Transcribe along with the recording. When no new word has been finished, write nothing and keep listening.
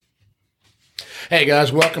Hey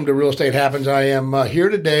guys, welcome to Real Estate Happens. I am here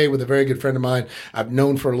today with a very good friend of mine I've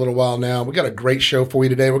known for a little while now. We got a great show for you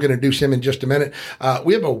today. We're going to introduce him in just a minute.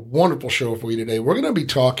 We have a wonderful show for you today. We're going to be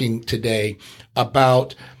talking today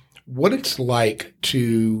about what it's like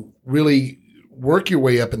to really work your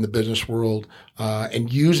way up in the business world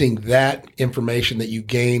and using that information that you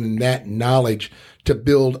gain and that knowledge to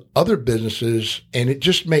build other businesses. And it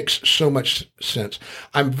just makes so much sense.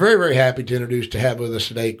 I'm very, very happy to have with us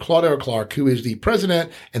today Claudell Clarke, who is the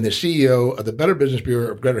president and the CEO of the Better Business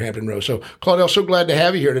Bureau of Greater Hampton Roads. So Claudell, so glad to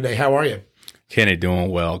have you here today. How are you? Kenny,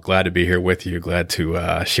 doing well. Glad to be here with you. Glad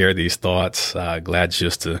to share these thoughts. Glad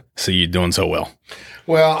just to see you doing so well.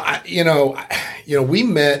 Well, we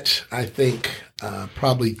met, I think,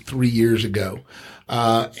 probably 3 years ago.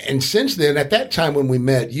 And since then, at that time when we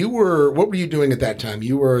met, what were you doing at that time?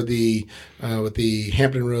 You were with the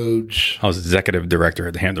Hampton Roads. I was executive director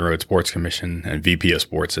at the Hampton Roads Sports Commission and VP of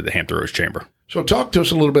sports at the Hampton Roads Chamber. So talk to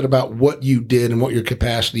us a little bit about what you did and what your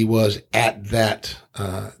capacity was at that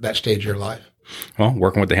stage of your life. Well,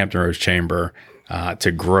 working with the Hampton Roads Chamber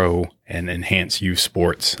to grow and enhance youth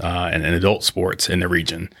sports and adult sports in the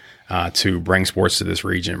region, to bring sports to this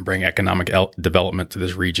region, bring economic development to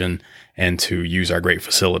this region, and to use our great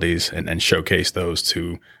facilities and showcase those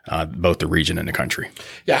to both the region and the country.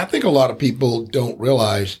 Yeah, I think a lot of people don't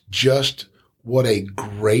realize just what a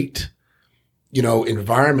great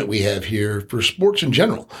environment we have here for sports in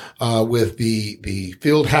general, with the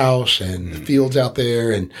field house and the fields out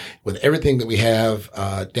there and with everything that we have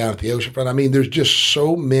down at the oceanfront. I mean, there's just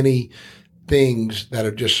so many things that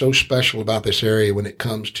are just so special about this area when it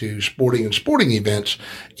comes to sporting and sporting events.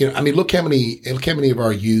 Look how many of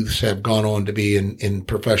our youths have gone on to be in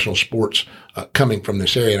professional sports coming from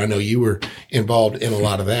this area. And I know you were involved in a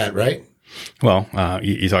lot of that, right? Well,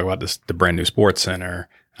 you talk about the brand new sports center,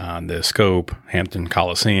 the Scope, Hampton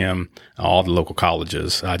Coliseum, all the local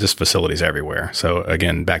colleges, just facilities everywhere. So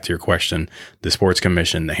again, back to your question, the Sports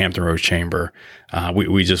Commission, the Hampton Roads Chamber,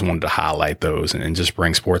 we just wanted to highlight those and just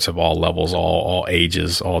bring sports of all levels, all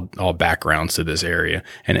ages, all backgrounds to this area,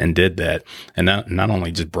 and did that. And not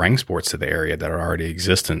only just bring sports to the area that are already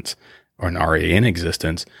in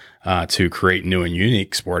existence, to create new and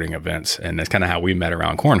unique sporting events. And that's kind of how we met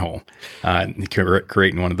around Cornhole.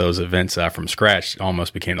 Creating one of those events from scratch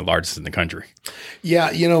almost became the largest in the country.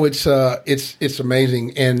 Yeah, it's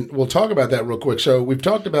amazing. And we'll talk about that real quick. So we've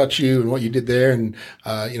talked about you and what you did there and,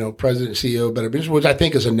 president and CEO of Better Business, which I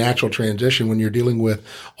think is a natural transition when you're dealing with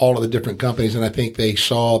all of the different companies. And I think they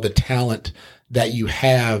saw the talent that you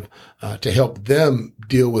have to help them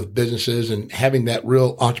deal with businesses, and having that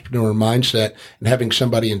real entrepreneur mindset and having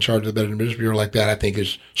somebody in charge of the Better Business Bureau like that, I think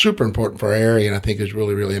is super important for our area, and I think is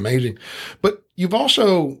really, really amazing. But you've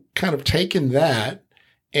also kind of taken that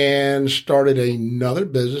and started another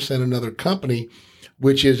business and another company,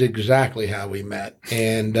 which is exactly how we met.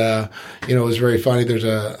 And, it was very funny. There's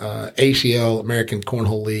a ACL, American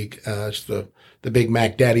Cornhole League. It's the Big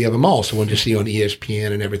Mac daddy of them all. So when you see on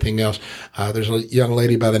ESPN and everything else, there's a young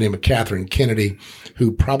lady by the name of Catherine Kennedy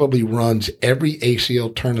who probably runs every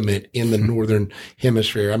ACL tournament in the Northern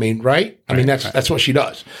Hemisphere. I mean, right? I mean, that's what she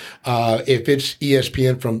does. If it's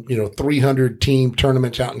ESPN from, 300 team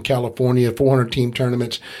tournaments out in California, 400 team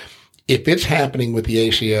tournaments, if it's happening with the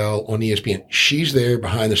ACL on ESPN, she's there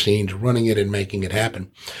behind the scenes running it and making it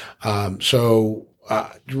happen.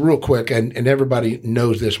 Real quick, and everybody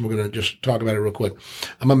knows this, and we're going to just talk about it real quick.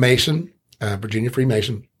 I'm a Mason, Virginia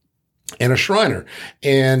Freemason, and a Shriner.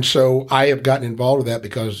 And so I have gotten involved with that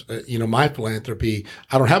because, my philanthropy,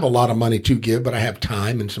 I don't have a lot of money to give, but I have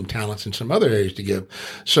time and some talents in some other areas to give.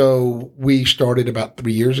 So we started about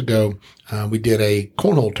 3 years ago. We did a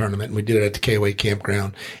cornhole tournament, and we did it at the KOA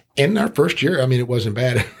campground. In our first year, it wasn't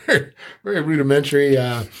bad. Very rudimentary.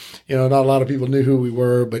 Not a lot of people knew who we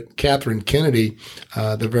were, but Catherine Kennedy,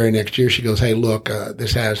 the very next year, she goes, "Hey, look,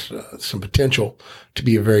 this has some potential to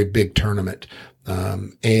be a very big tournament."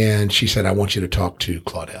 And she said, "I want you to talk to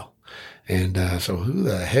Claudell." And so who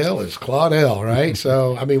the hell is Claudell, right?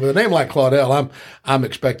 So, with a name like Claudell, I'm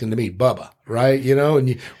expecting to meet Bubba, right? And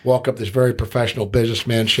you walk up, this very professional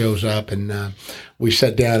businessman shows up, and we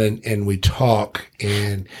sat down and we talk,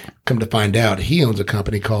 and come to find out he owns a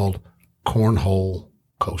company called Cornhole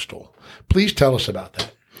Coastal. Please tell us about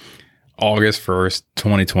that. August 1st,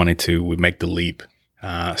 2022, we make the leap.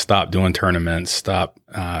 Stop doing tournaments, stop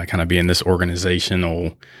kind of being this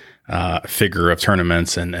organizational figure of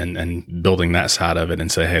tournaments and building that side of it,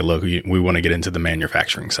 and say, hey, look, we want to get into the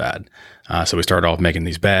manufacturing side. So we started off making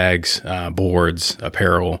these bags, boards,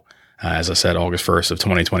 apparel, as I said, August 1st of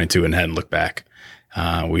 2022, and hadn't looked back.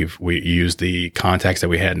 We used the contacts that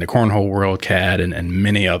we had in the Cornhole world, CAD, and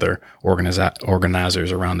many other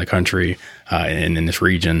organizers around the country in this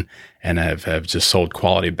region, and have just sold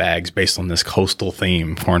quality bags based on this coastal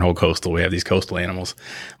theme, Cornhole Coastal. We have these coastal animals,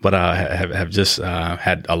 but have just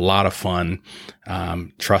had a lot of fun,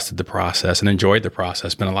 trusted the process, and enjoyed the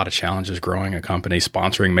process. Been a lot of challenges growing a company,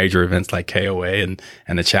 sponsoring major events like KOA, and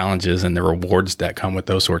the challenges and the rewards that come with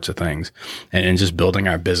those sorts of things, and just building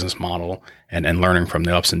our business model and learning from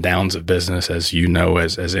the ups and downs of business, as you know,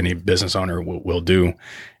 as any business owner will do.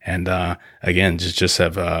 And again, just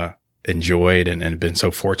have enjoyed and been so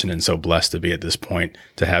fortunate and so blessed to be at this point,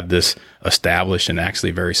 to have this established and actually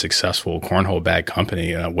very successful cornhole bag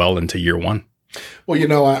company well into year one.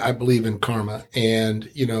 Well, I believe in karma, and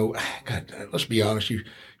God, let's be honest, you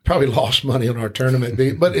probably lost money on our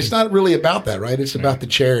tournament, but it's not really about that, right? It's about the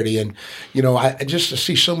charity. And, I just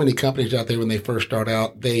see so many companies out there when they first start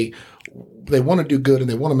out, they want to do good and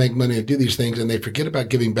they want to make money and do these things, and they forget about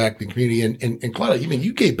giving back to the community. And Claudell,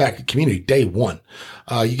 you gave back to the community day one.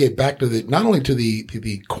 You gave back to not only to the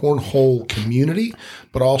cornhole community,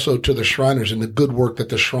 but also to the Shriners and the good work that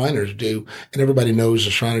the Shriners do. And everybody knows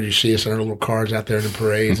the Shriners. You see us in our little cars out there in the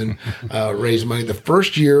parades and raise money. The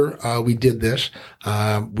first year we did this,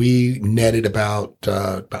 we netted about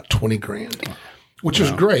 20 grand. Which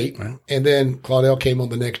was great. Wow. And then Claudell came on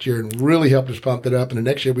the next year and really helped us pump it up. And the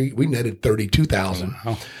next year we netted 32,000.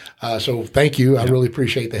 Wow. So thank you. I really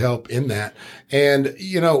appreciate the help in that. And,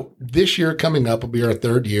 this year coming up will be our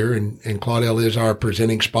third year, and Claudell is our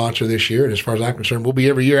presenting sponsor this year. And as far as I'm concerned, we'll be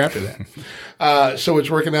every year after that. So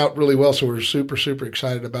it's working out really well. So we're super, super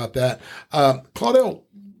excited about that. Claudell,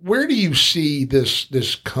 where do you see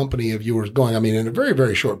this company of yours going? I mean, in a very,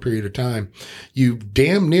 very short period of time, you've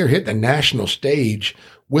damn near hit the national stage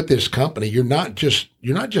with this company. You're not just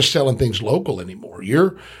selling things local anymore.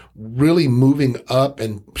 You're really moving up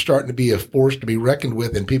and starting to be a force to be reckoned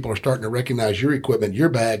with, and people are starting to recognize your equipment, your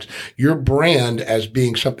bags, your brand as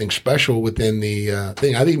being something special within the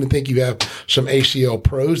thing. I even think you have some ACL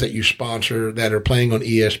pros that you sponsor that are playing on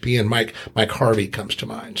ESPN. Mike Harvey comes to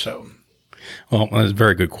mind. So. Well, that's a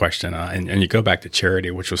very good question. And you go back to charity,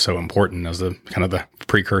 which was so important as the kind of the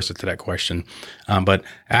precursor to that question. But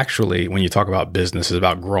actually, when you talk about business, it's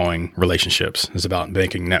about growing relationships. It's about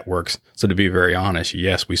making networks. So to be very honest,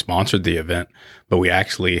 yes, we sponsored the event, but we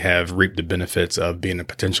actually have reaped the benefits of being a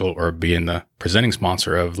potential or being the presenting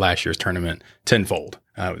sponsor of last year's tournament tenfold.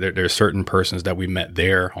 There are certain persons that we met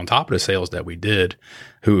there on top of the sales that we did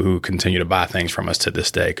who continue to buy things from us to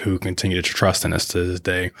this day, who continue to trust in us to this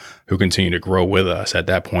day, who continue to grow with us. At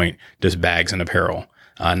that point, just bags and apparel.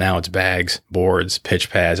 Now it's bags, boards,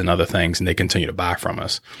 pitch pads, and other things, and they continue to buy from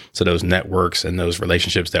us. So those networks and those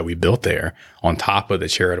relationships that we built there, on top of the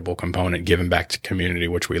charitable component, giving back to community,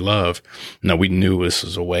 which we love, we knew this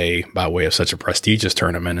was by way of such a prestigious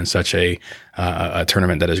tournament and such a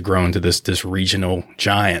tournament that has grown to this regional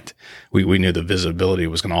giant. We knew the visibility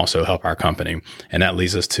was going to also help our company. And that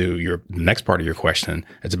leads us to your next part of your question.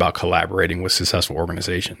 It's about collaborating with successful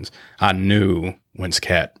organizations. I knew when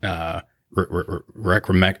SCAT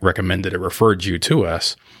recommended or referred you to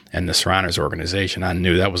us and the Shriners organization, I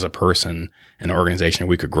knew that was a person, an organization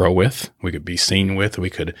we could grow with, we could be seen with, we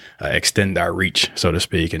could extend our reach, so to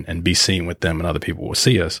speak, and be seen with them, and other people will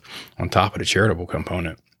see us on top of the charitable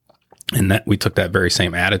component. And that we took that very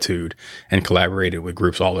same attitude and collaborated with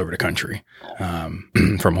groups all over the country,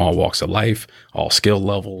 from all walks of life, all skill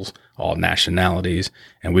levels, all nationalities.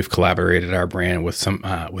 And we've collaborated our brand with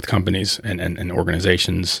with companies and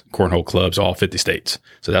organizations, cornhole clubs, all 50 states.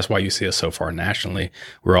 So that's why you see us so far nationally.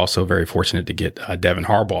 We're also very fortunate to get Devin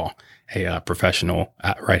Harbaugh, a professional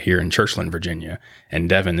right here in Churchland, Virginia. And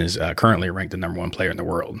Devin is currently ranked the #1 player in the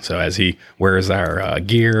world. So as he wears our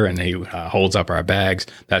gear and he holds up our bags,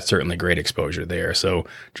 that's certainly great exposure there. So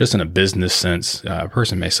just in a business sense, a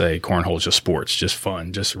person may say cornhole is just sports, just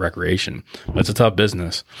fun, just recreation. But it's a tough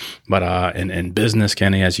business. But in business,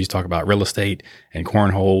 Kenny, as you talk about real estate and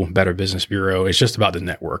cornhole, Better Business Bureau, it's just about the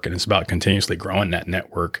network. And it's about continuously growing that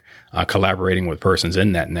network, collaborating with persons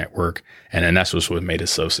in that network. And then that's what made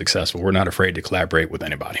us so successful. We're not afraid to collaborate with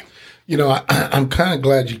anybody. I'm kind of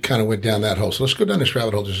glad you kind of went down that hole. So let's go down this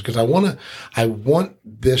rabbit hole just because I want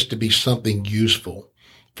this to be something useful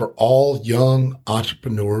for all young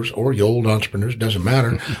entrepreneurs or old entrepreneurs, doesn't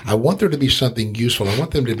matter. I want there to be something useful. I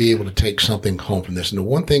want them to be able to take something home from this. And the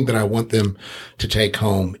one thing that I want them to take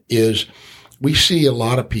home is we see a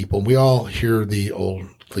lot of people, we all hear the old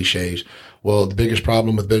cliches. Well, the biggest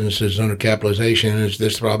problem with businesses is undercapitalization. It's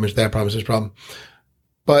this problem, it's that problem, it's this problem.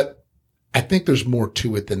 But I think there's more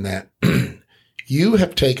to it than that. You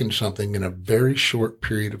have taken something in a very short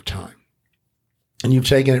period of time and you've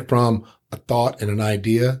taken it from a thought and an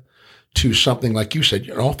idea to something like you said,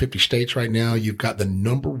 you're in all 50 states right now. You've got the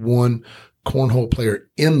number one cornhole player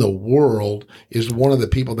in the world is one of the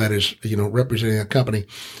people that is, representing a company.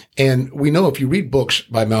 And we know if you read books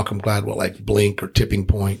by Malcolm Gladwell, like Blink or Tipping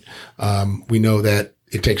Point, we know that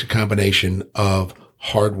it takes a combination of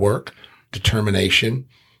hard work, determination,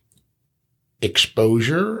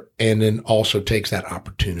 exposure, and then also takes that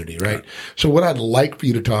opportunity, right? So what I'd like for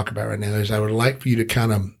you to talk about right now is I would like for you to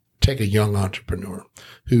kind of take a young entrepreneur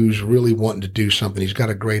who's really wanting to do something. He's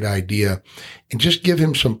got a great idea, and just give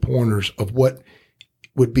him some pointers of what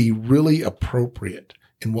would be really appropriate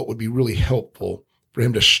and what would be really helpful for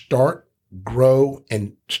him to start, grow,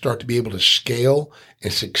 and start to be able to scale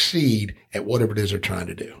and succeed at whatever it is they're trying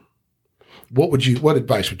to do. What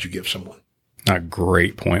advice would you give someone? A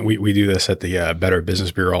great point. We do this at the Better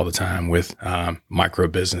Business Bureau all the time with micro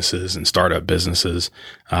businesses and startup businesses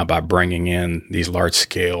by bringing in these large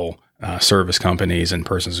scale service companies and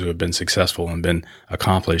persons who have been successful and been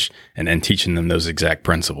accomplished and teaching them those exact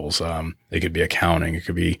principles. It could be accounting, it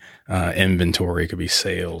could be inventory, it could be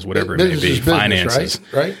sales, whatever it may be, finances.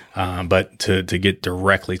 Right? But to get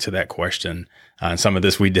directly to that question, and some of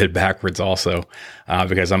this we did backwards also,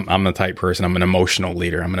 because I'm the type person, I'm an emotional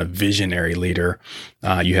leader. I'm a visionary leader.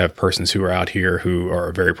 You have persons who are out here who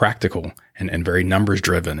are very practical and very numbers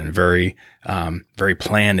driven and very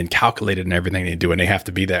planned and calculated in everything they do. And they have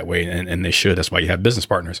to be that way, and they should. That's why you have business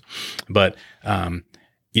partners. But,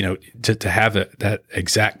 to have that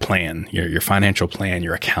exact plan, your financial plan,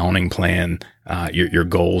 your accounting plan, your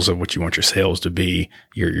goals of what you want your sales to be,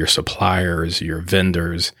 your suppliers, your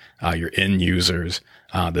vendors, your end users,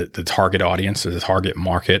 the target audience, the target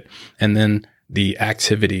market, and then the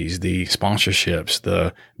activities, the sponsorships,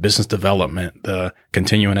 the business development, the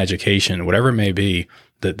continuing education, whatever it may be,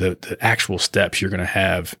 the actual steps you're going to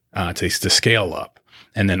have to scale up.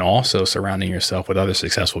 And then also surrounding yourself with other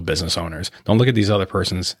successful business owners. Don't look at these other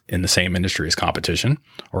persons in the same industry as competition,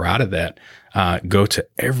 or out of that, go to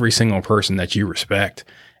every single person that you respect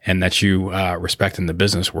and that you respect in the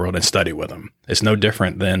business world and study with them. It's no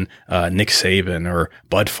different than Nick Saban or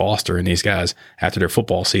Bud Foster and these guys. After their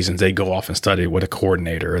football seasons, they go off and study with a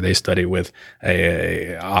coordinator, or they study with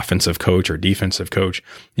a offensive coach or defensive coach.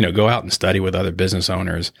 Go out and study with other business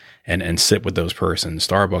owners and sit with those persons,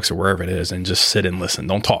 Starbucks or wherever it is, and just sit and listen.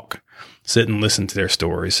 Don't talk. Sit and listen to their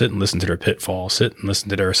stories, sit and listen to their pitfalls, sit and listen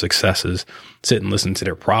to their successes, sit and listen to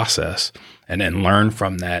their process, and then learn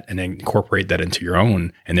from that and then incorporate that into your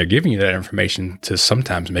own. And they're giving you that information to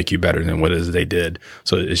sometimes make you better than what it is they did.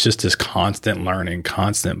 So it's just this constant learning,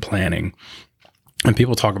 constant planning. And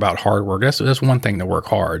people talk about hard work. That's one thing to work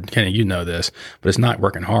hard. Kenny, you know this, but it's not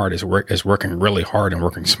working hard. It's working really hard and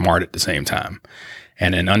working smart at the same time.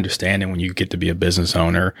 And then understanding when you get to be a business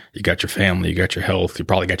owner, you got your family, you got your health, you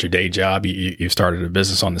probably got your day job, you started a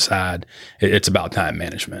business on the side. It's about time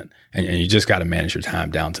management. And you just got to manage your time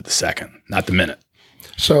down to the second, not the minute.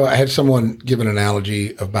 So I had someone give an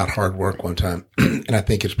analogy about hard work one time, and I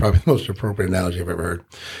think it's probably the most appropriate analogy I've ever heard.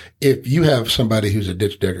 If you have somebody who's a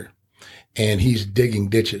ditch digger and he's digging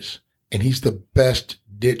ditches and he's the best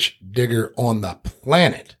ditch digger on the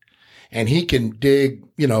planet, and he can dig,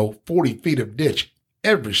 40 feet of ditch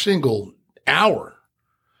every single hour,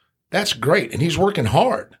 that's great. And he's working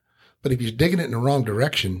hard. But if he's digging it in the wrong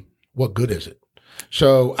direction, what good is it?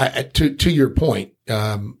 So to your point,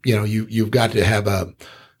 you've got to have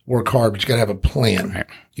work hard, but you got to have a plan. Right.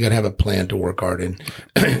 You got to have a plan to work hard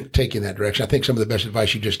and take you in that direction. I think some of the best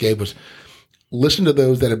advice you just gave was listen to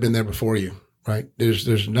those that have been there before you, right?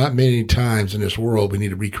 There's not many times in this world we need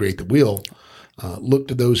to recreate the wheel. Look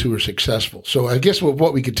to those who are successful. So I guess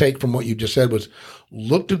what we could take from what you just said was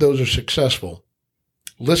look to those who are successful,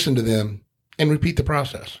 listen to them, and repeat the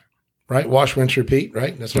process, right? Wash, rinse, repeat,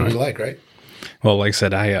 right? That's what we like, right? Well, like I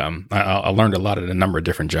said, I learned a lot at a number of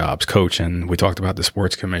different jobs, coaching. We talked about the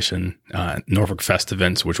sports commission, Norfolk Fest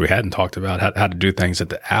events, which we hadn't talked about, how to do things at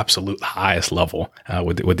the absolute highest level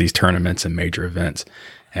with these tournaments and major events.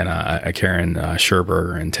 And Karen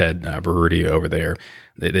Scherberger and Ted Berruti over there,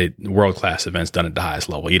 they world-class events done at the highest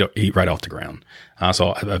level, eat right off the ground.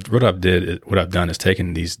 So what I've done is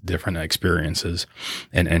taken these different experiences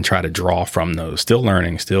and try to draw from those, still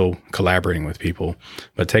learning, still collaborating with people,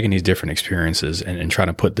 but taking these different experiences and trying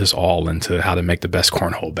to put this all into how to make the best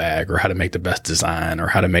cornhole bag, or how to make the best design, or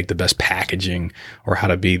how to make the best packaging, or how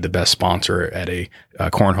to be the best sponsor at a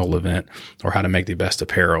cornhole event, or how to make the best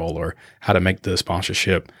apparel, or how to make the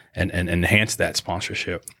sponsorship and enhance that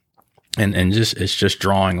sponsorship. And just it's just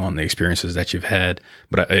drawing on the experiences that you've had,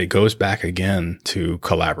 but it goes back again to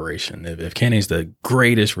collaboration. If Kenny's the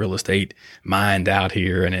greatest real estate mind out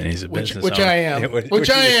here, and he's a business which owner, I am, which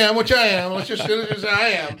I am. Let's just I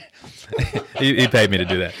am. he paid me to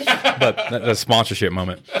do that, but that's a sponsorship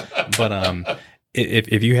moment. But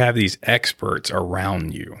if you have these experts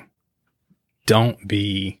around you, don't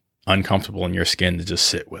be uncomfortable in your skin to just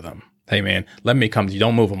sit with them. Hey man, let me come to you.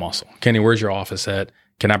 Don't move a muscle. Kenny, where's your office at?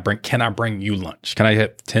 Can I bring you lunch? Can I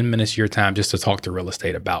have 10 minutes of your time just to talk to real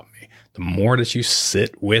estate about me? The more that you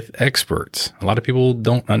sit with experts, a lot of people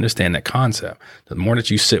don't understand that concept. The more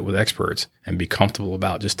that you sit with experts and be comfortable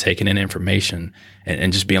about just taking in information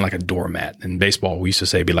and just being like a doormat. In baseball, we used to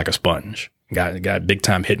say be like a sponge. Got a big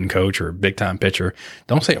time hitting coach or a big time pitcher.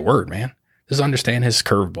 Don't say a word, man. Just understand his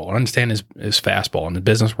curveball, understand his fastball. In the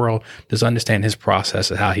business world, just understand his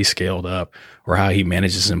process of how he scaled up or how he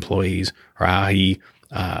manages his employees or how he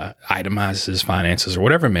itemizes his finances or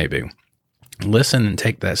whatever it may be. Listen and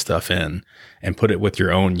take that stuff in and put it with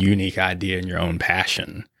your own unique idea and your own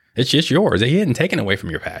passion. It's just yours. He hadn't taken away from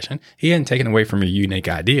your passion. He hadn't taken away from your unique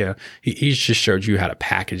idea. He's just showed you how to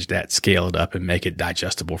package that, scale it up, and make it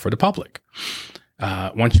digestible for the public.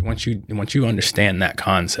 Once you understand that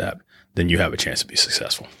concept, then you have a chance to be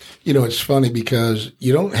successful. You know, it's funny because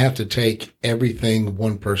you don't have to take everything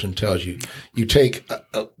one person tells you. You take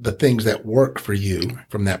the things that work for you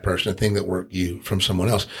from that person, the thing that worked you from someone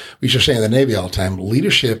else. We used to say in the Navy all the time,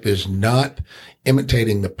 leadership is not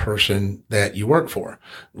imitating the person that you work for.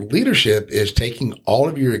 Leadership is taking all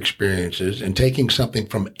of your experiences and taking something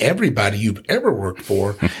from everybody you've ever worked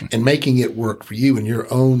for and making it work for you in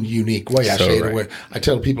your own unique way. I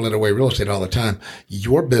tell people at Away Real Estate all the time,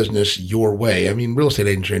 your business, your way. I mean, real estate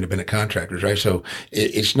agents are independent contractors, right? So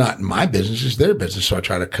it's not my business, it's their business. So I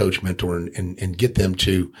try to coach, mentor, and get them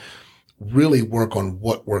to really work on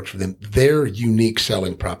what works for them, their unique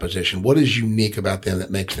selling proposition. What is unique about them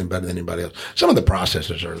that makes them better than anybody else? Some of the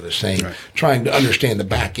processes are the same. Right. Trying to understand the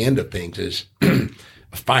back end of things is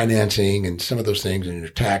financing and some of those things and your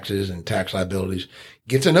taxes and tax liabilities.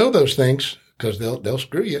 Get to know those things because they'll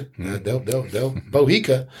screw you. They'll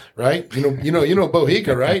Bohica, right? You know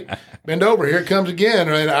Bohica, right? Bend over, here it comes again,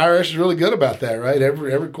 right? The IRS is really good about that, right?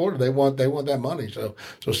 Every quarter they want that money. So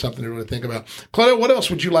something to really think about. Claudell, what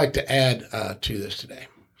else would you like to add to this today?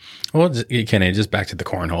 Well, Kenny, just back to the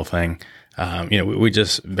cornhole thing. We're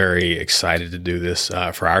just very excited to do this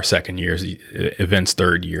for our second year, the event's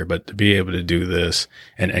third year, but to be able to do this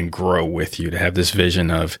and grow with you, to have this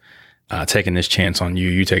vision of taking this chance on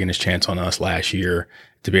you taking this chance on us last year,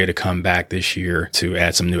 to be able to come back this year to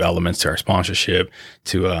add some new elements to our sponsorship,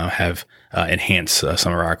 to have enhance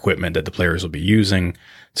some of our equipment that the players will be using,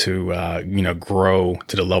 to grow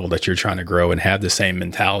to the level that you're trying to grow and have the same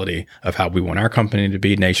mentality of how we want our company to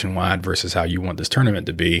be nationwide versus how you want this tournament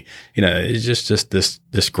to be. It's just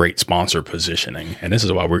this great sponsor positioning, and this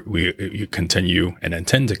is why we continue and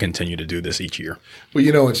intend to continue to do this each year.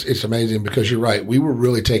 Well, it's amazing because you're right. We were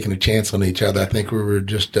really taking a chance on each other. I think we were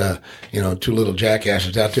just two little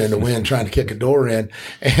jackasses out there in the wind trying to kick a door in,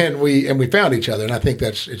 and we found each other, and I think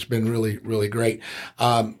it's been really, really great.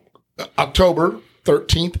 October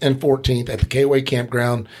 13th and 14th at the KOA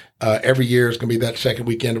Campground. Every year it's going to be that second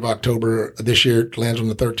weekend of October. This year it lands on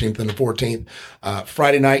the 13th and the 14th.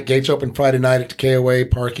 Friday night, gates open Friday night at the KOA.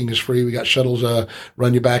 Parking is free. We got shuttles,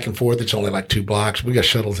 run you back and forth. It's only like 2 blocks. We got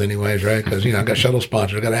shuttles anyways, right? Because, I've got shuttle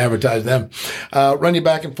sponsors. I've got to advertise them. Run you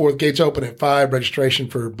back and forth. Gates open at 5. Registration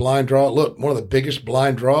for blind draw. Look, one of the biggest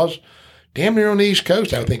blind draws damn near on the East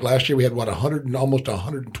Coast. I think last year we had almost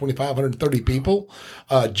 125, 130 people,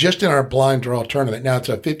 just in our blind draw tournament. Now it's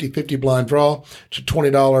a 50-50 blind draw. It's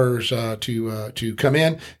 $20, to come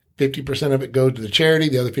in. 50% of it goes to the charity.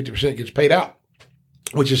 The other 50% gets paid out,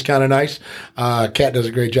 which is kind of nice. Kat does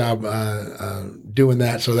a great job, doing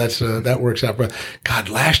that. So that works out for us. God,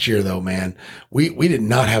 last year though, man, we did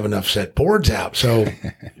not have enough set boards out. So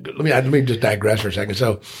let me just digress for a second.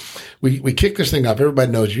 So we kicked this thing off.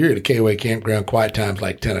 Everybody knows you're at a KOA campground, quiet times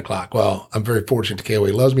like 10 o'clock. Well, I'm very fortunate the KOA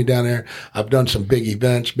loves me down there. I've done some big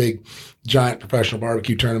events, big giant professional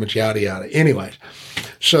barbecue tournaments, yada, yada. Anyways.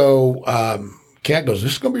 So, Kat goes,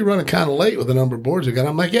 this is going to be running kind of late with the number of boards again.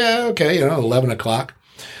 I'm like, yeah, okay. 11 o'clock.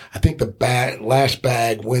 I think the last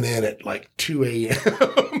bag went in at like 2 a.m.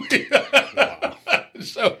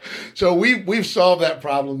 So we've solved that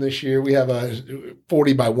problem this year. We have a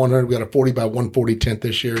 40 by 100. We got a 40 by 140 tent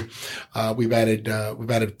this year. We've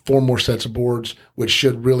added 4 more sets of boards, which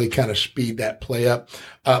should really kind of speed that play up.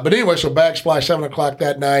 But anyway, so bags fly 7:00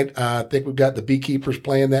 that night. I think we've got the beekeepers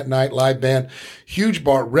playing that night, live band, huge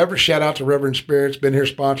bar. Shout out to Reverend Spirits, been here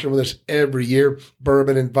sponsoring with us every year,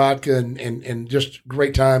 bourbon and vodka and just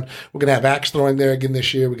great time. We're gonna have axe throwing there again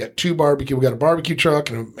this year. We got 2 barbecue. We got a barbecue truck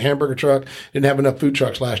and a hamburger truck. Didn't have enough food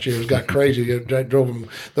trucks last year. It got crazy. It drove them.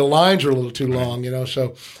 The lines are a little too long,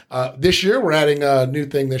 So this year we're adding a new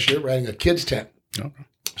thing. This year we're adding a kids tent. Okay.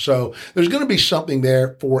 So there's going to be something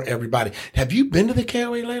there for everybody. Have you been to the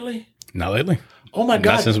KOA lately? Not lately. Oh, my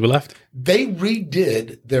God. Not since we left. They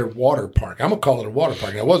redid their water park. I'm going to call it a water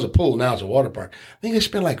park. It was a pool. Now it's a water park. I think they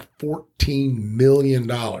spent like $14 million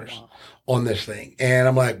on this thing. And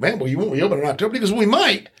I'm like, man, well, you won't reopen in October? Because we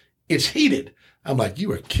might. It's heated. I'm like,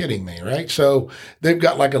 you are kidding me, right? So they've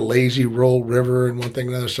got like a lazy roll river and one thing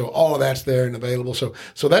and another. So all of that's there and available. So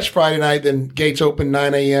that's Friday night. Then gates open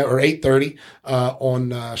 9 a.m. or 8:30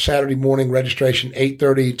 on Saturday morning. Registration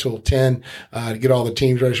 8:30 till 10 to get all the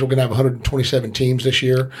teams ready. So we're gonna have 127 teams this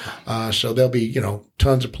year. So there'll be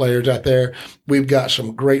tons of players out there. We've got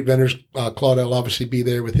some great vendors. Claudell obviously be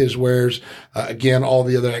there with his wares. Again, all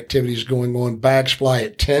the other activities going on. Bags fly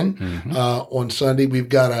at 10 on Sunday. We've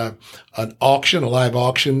got a live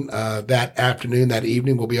auction that afternoon, that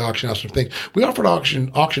evening. We'll be auctioning off some things. We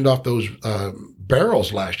auctioned off those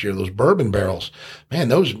barrels last year, those bourbon barrels. Man,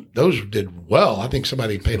 those did well. I think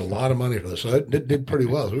somebody paid a lot of money for this, so it did pretty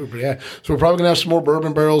well. So we were pretty happy. So we're probably going to have some more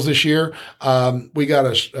bourbon barrels this year. We got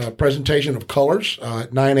a presentation of colors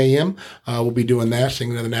at 9 a.m. We'll be doing that,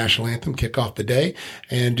 singing the national anthem, kick off the day,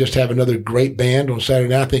 and just have another great band on Saturday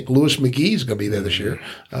night. I think Louis McGee's going to be there this year,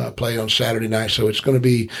 play on Saturday night. So it's going to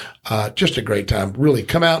be just a great time. Really,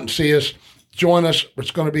 come out and see us. Join us.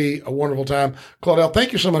 It's going to be a wonderful time. Claudell,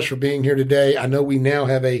 thank you so much for being here today. I know we now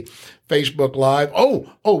have a Facebook Live. Oh,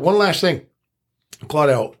 one last thing.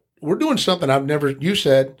 Claudell, we're doing something you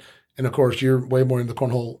said, and of course you're way more in the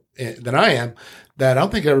cornhole than I am, that I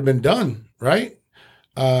don't think ever been done, right?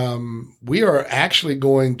 We are actually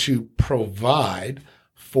going to provide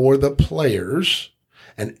for the players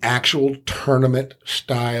an actual tournament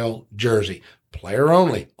style jersey. Player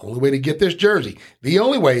only. Only way to get this jersey. The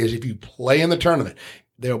only way is if you play in the tournament.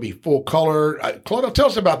 There'll be full color. Claudell, tell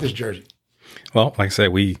us about this jersey. Well, like I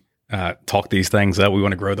said, we talk these things up. We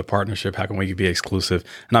want to grow the partnership. How can we be exclusive?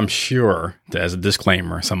 And I'm sure, as a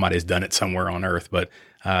disclaimer, somebody's done it somewhere on earth, but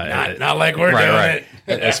not like we're doing it.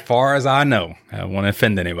 As far as I know, I don't want to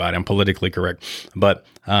offend anybody. I'm politically correct. But,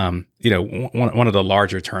 one of the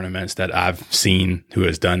larger tournaments that I've seen who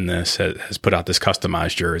has done this has put out this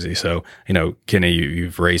customized jersey. So, Kenny,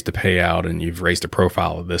 you've raised the payout and you've raised the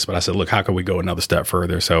profile of this. But I said, look, how can we go another step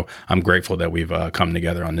further? So I'm grateful that we've come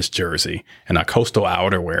together on this jersey. And Coastal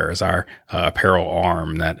Outerwear is our apparel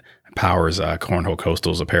arm that powers Cornhole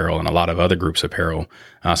Coastal's apparel and a lot of other groups' apparel.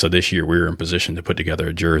 So this year we were in position to put together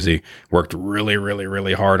a jersey. Worked really, really,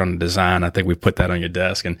 really hard on the design. I think we put that on your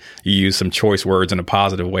desk, and you used some choice words in a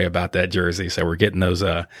positive way about that jersey. So we're getting those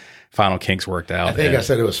final kinks worked out. I think I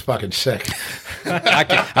said it was fucking sick.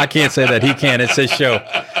 I can't say that. He can. It's his show.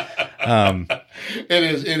 It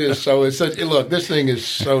is so. It's such. Look, this thing is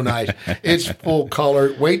so nice. It's full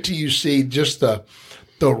color. Wait till you see just the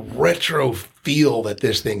retro feel that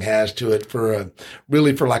this thing has to it for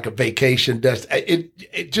like a vacation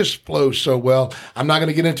it just flows so well. I'm not going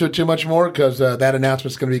to get into it too much more because that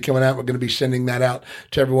announcement's going to be coming out. We're going to be sending that out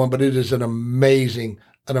to everyone, but it is an amazing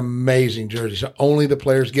jersey. So only the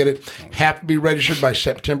players get it. Have to be registered by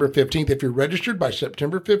September 15th. If you're registered by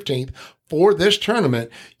September 15th for this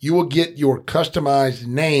tournament, you will get your customized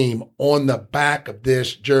name on the back of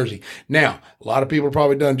this jersey. Now, a lot of people have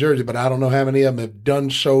probably done jersey, but I don't know how many of them have done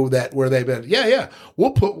so that where they've been,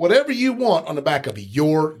 we'll put whatever you want on the back of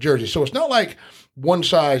your jersey. So it's not like one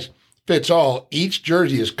size fits all. Each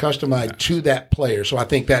jersey is customized to that player. So I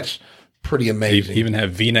think that's pretty amazing. We even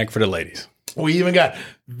have V-neck for the ladies. We even got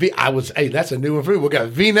that's a new one for me. We got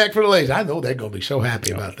V-neck for the ladies. I know they're going to be so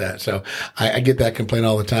happy about that. So I get that complaint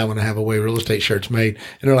all the time when I have away real estate shirts made,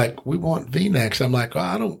 and they're like, "We want V-necks." I'm like,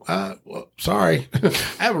 sorry, I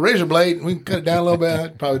have a razor blade. We can cut it down a little bit.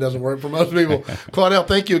 It probably doesn't work for most people. Claudell,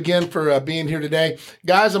 thank you again for being here today,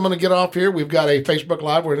 guys. I'm going to get off here. We've got a Facebook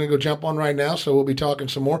Live we're going to go jump on right now, so we'll be talking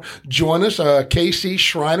some more. Join us,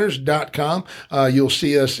 kcshriners.com. You'll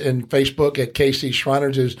see us in Facebook at KC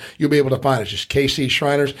Shriners. You'll be able to find us just KC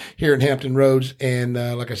Shriners here in Hampton Roads. And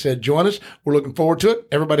like I said, join us. We're looking forward to it.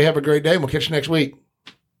 Everybody have a great day, and we'll catch you next week.